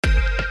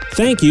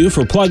Thank you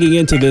for plugging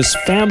into this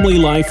Family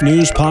Life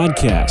News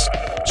podcast,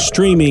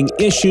 streaming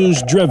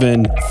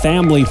issues-driven,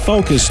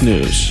 family-focused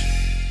news.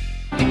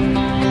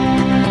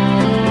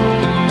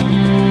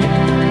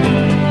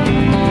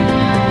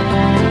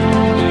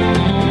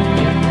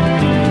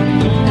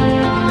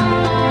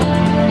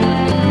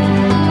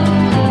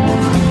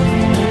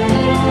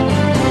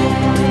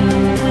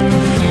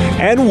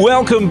 And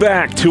welcome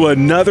back to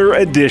another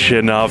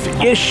edition of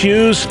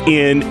Issues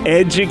in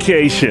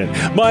Education.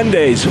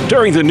 Mondays,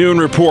 during the Noon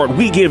Report,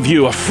 we give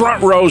you a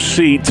front row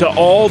seat to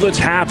all that's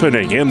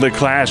happening in the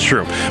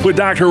classroom with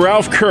Dr.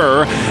 Ralph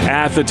Kerr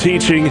at the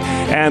Teaching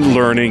and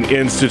Learning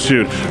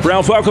Institute.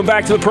 Ralph, welcome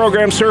back to the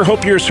program, sir.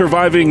 Hope you're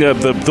surviving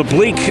the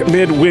bleak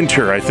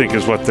midwinter, I think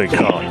is what they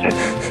call it.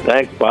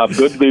 Thanks, Bob.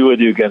 Good to be with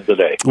you again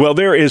today. Well,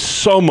 there is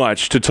so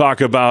much to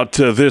talk about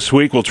this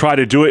week. We'll try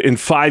to do it in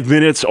 5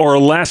 minutes or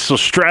less, so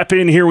strap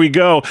in. Here we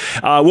go.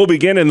 We'll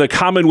begin in the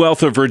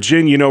Commonwealth of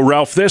Virginia. You know,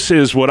 Ralph, this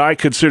is what I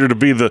consider to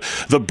be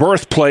the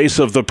birthplace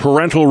of the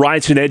parental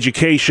rights in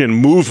education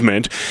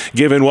movement,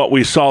 given what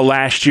we saw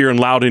last year in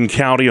Loudoun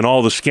County and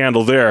all the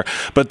scandal there.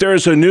 But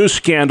there's a new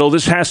scandal.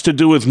 This has to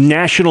do with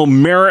National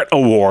Merit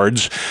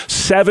Awards.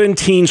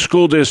 17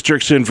 school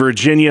districts in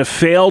Virginia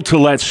failed to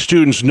let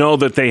students know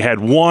that they had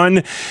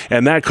won,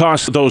 and that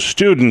cost those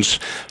students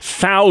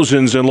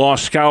thousands in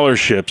lost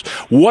scholarships.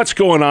 What's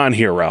going on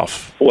here,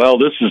 Ralph? Well,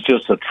 this is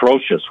just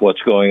atrocious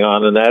what's going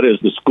on, and that is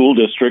the school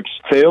districts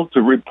failed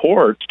to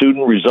report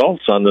student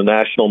results on the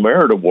National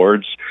Merit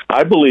Awards.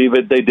 I believe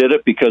they did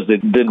it because they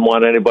didn't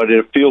want anybody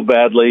to feel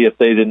badly if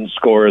they didn't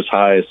score as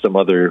high as some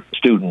other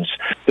students.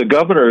 The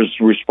governor's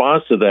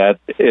response to that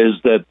is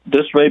that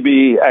this may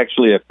be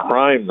actually a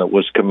crime that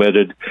was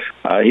committed.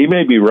 He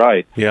may be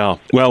right. Yeah.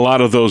 Well, a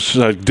lot of those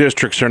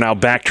districts are now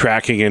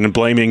backtracking and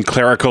blaming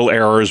clerical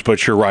errors,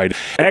 but you're right.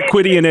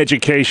 Equity in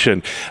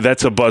education,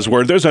 that's a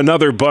buzzword. There's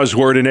another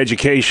buzzword in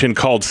education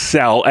called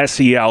SEL,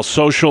 S-E-L,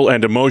 social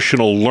and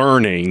emotional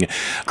learning.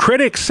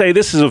 Critics say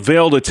this is a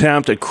veiled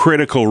attempt at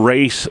critical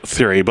race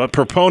theory, but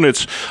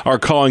proponents are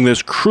calling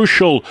this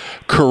crucial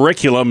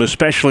curriculum,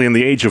 especially in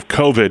the age of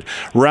COVID.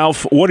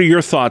 Ralph, what are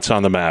your thoughts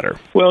on the matter?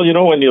 Well, you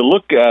know, when you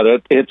look at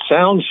it, it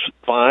sounds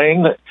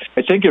fine.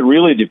 I think it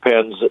really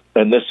depends,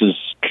 and this is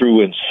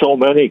true in so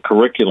many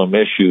curriculum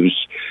issues,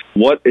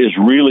 what is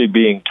really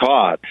being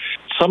taught.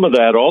 Some of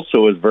that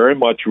also is very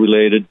much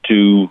related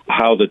to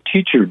how the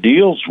teacher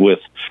deals with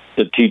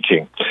the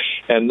teaching.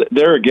 And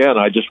there again,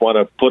 I just want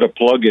to put a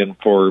plug in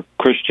for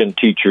Christian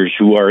teachers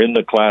who are in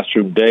the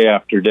classroom day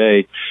after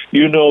day.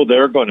 You know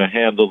they're going to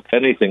handle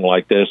anything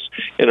like this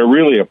in a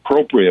really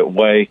appropriate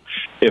way.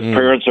 If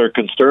parents are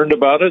concerned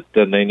about it,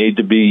 then they need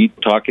to be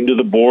talking to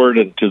the board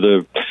and to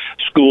the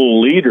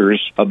school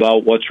leaders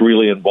about what's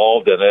really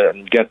involved in it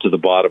and get to the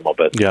bottom of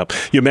it. Yeah.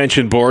 You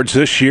mentioned boards.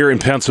 This year in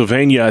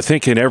Pennsylvania, I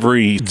think in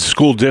every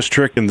school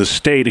district in the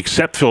state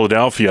except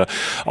Philadelphia,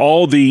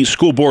 all the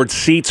school board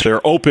seats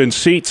are open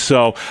seats,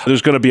 so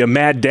there's going to be a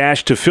mad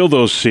dash to fill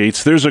those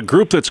seats. There's a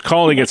group that's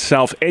calling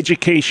itself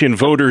Education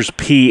Voters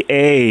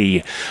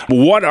PA.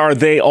 What are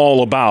they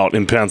all about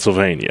in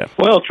Pennsylvania?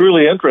 Well, it's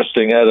really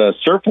interesting. At a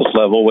surface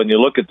level, when you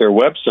look at their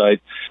website,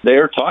 they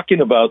are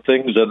talking about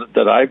things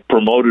that I've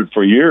promoted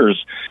for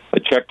years.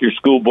 Check your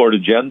school board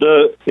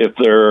agenda. If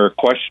there are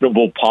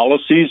questionable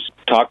policies,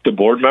 talk to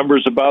board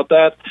members about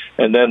that,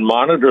 and then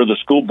monitor the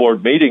school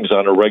board meetings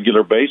on a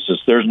regular basis.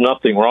 There's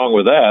nothing wrong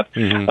with that.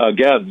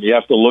 Again, you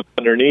have to look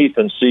underneath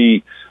and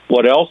see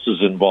what else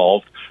is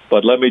involved.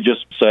 But let me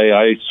just say,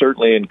 I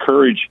certainly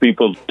encourage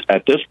people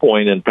at this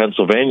point in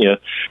Pennsylvania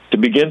to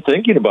begin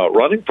thinking about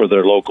running for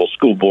their local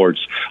school boards.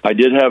 I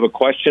did have a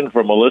question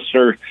from a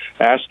listener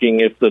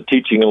asking if the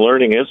Teaching and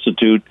Learning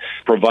Institute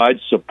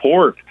provides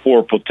support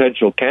for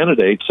potential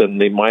candidates, and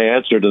my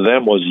answer to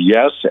them was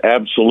yes,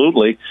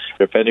 absolutely.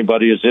 If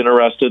anybody is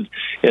interested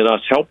in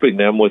us helping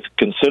them with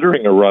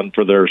considering a run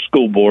for their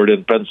school board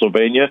in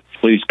Pennsylvania,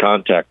 please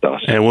contact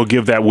us. And we'll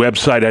give that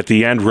website at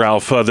the end,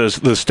 Ralph.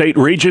 The state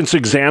regents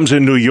exams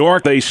in New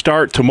York, they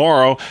start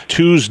tomorrow,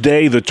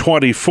 Tuesday the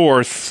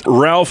 24th.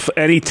 Ralph,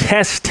 any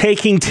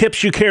test-taking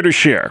tips you care to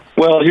share?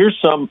 Well, here's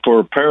some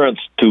for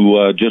parents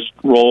to just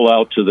roll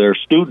out to their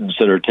students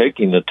that are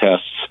taking the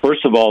tests.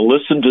 First of all,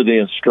 listen to the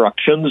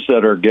instructions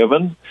that are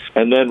given,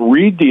 and then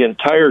read the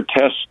entire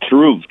test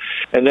through,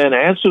 and then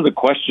answer the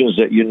questions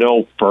that you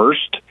know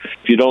first.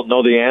 If you don't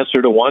know the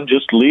answer to one,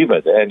 just leave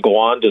it and go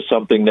on to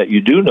something that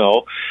you do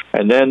know,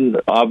 and then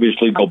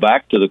obviously go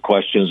back to the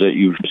questions that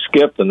you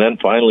skipped, and then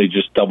finally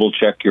just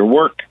double-check your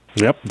work.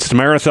 Yep, it's a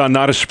marathon,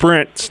 not a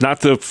sprint. It's not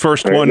the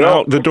first one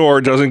out the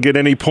door, doesn't get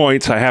any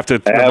points. I have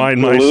to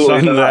remind my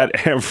son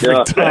that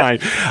every time.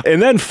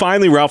 And then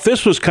finally, Ralph,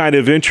 this was kind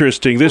of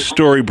interesting. This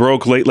story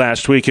broke late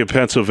last week in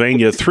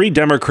Pennsylvania. 3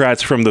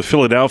 Democrats from the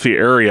Philadelphia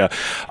area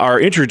are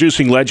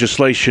introducing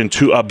legislation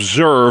to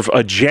observe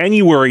a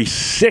January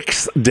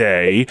 6th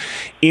day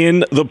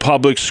in the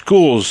public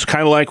schools,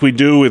 kind of like we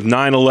do with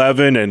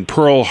 9/11 and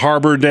Pearl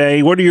Harbor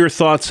Day. What are your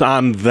thoughts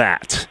on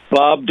that?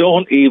 Bob,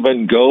 don't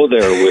even go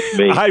there with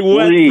me. I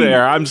went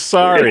there. I'm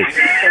sorry.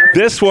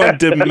 This one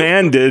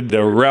demanded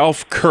the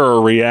Ralph Kerr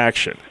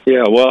reaction.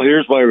 Yeah, well,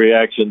 here's my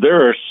reaction.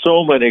 There are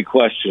so many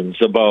questions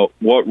about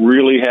what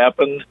really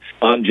happened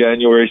on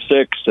January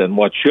 6th and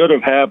what should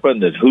have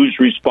happened and who's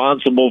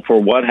responsible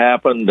for what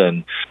happened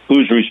and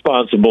who's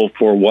responsible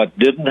for what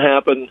didn't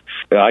happen.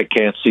 I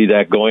can't see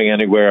that going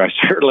anywhere. I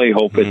certainly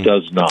hope it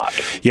does not.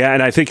 Yeah,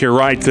 and I think you're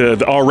right.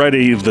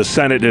 Already the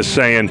Senate is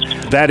saying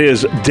that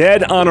is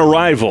dead on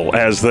arrival,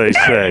 as they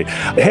say.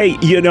 Hey,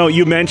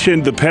 you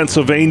mentioned the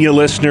Pennsylvania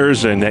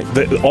listeners and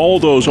all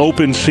those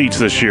open seats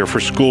this year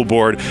for school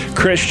board.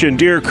 Christian,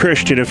 dear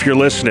Christian, if you're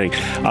listening,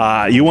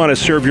 you want to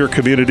serve your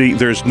community,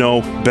 there's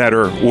no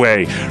better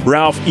way.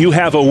 Ralph, you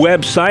have a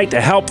website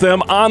to help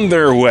them on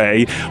their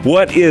way.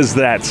 What is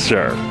that,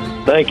 sir?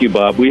 Thank you,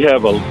 Bob. We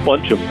have a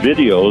bunch of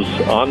videos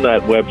on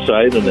that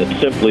website, and it's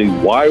simply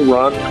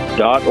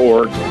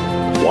whyrun.org,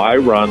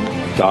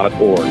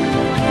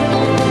 whyrun.org.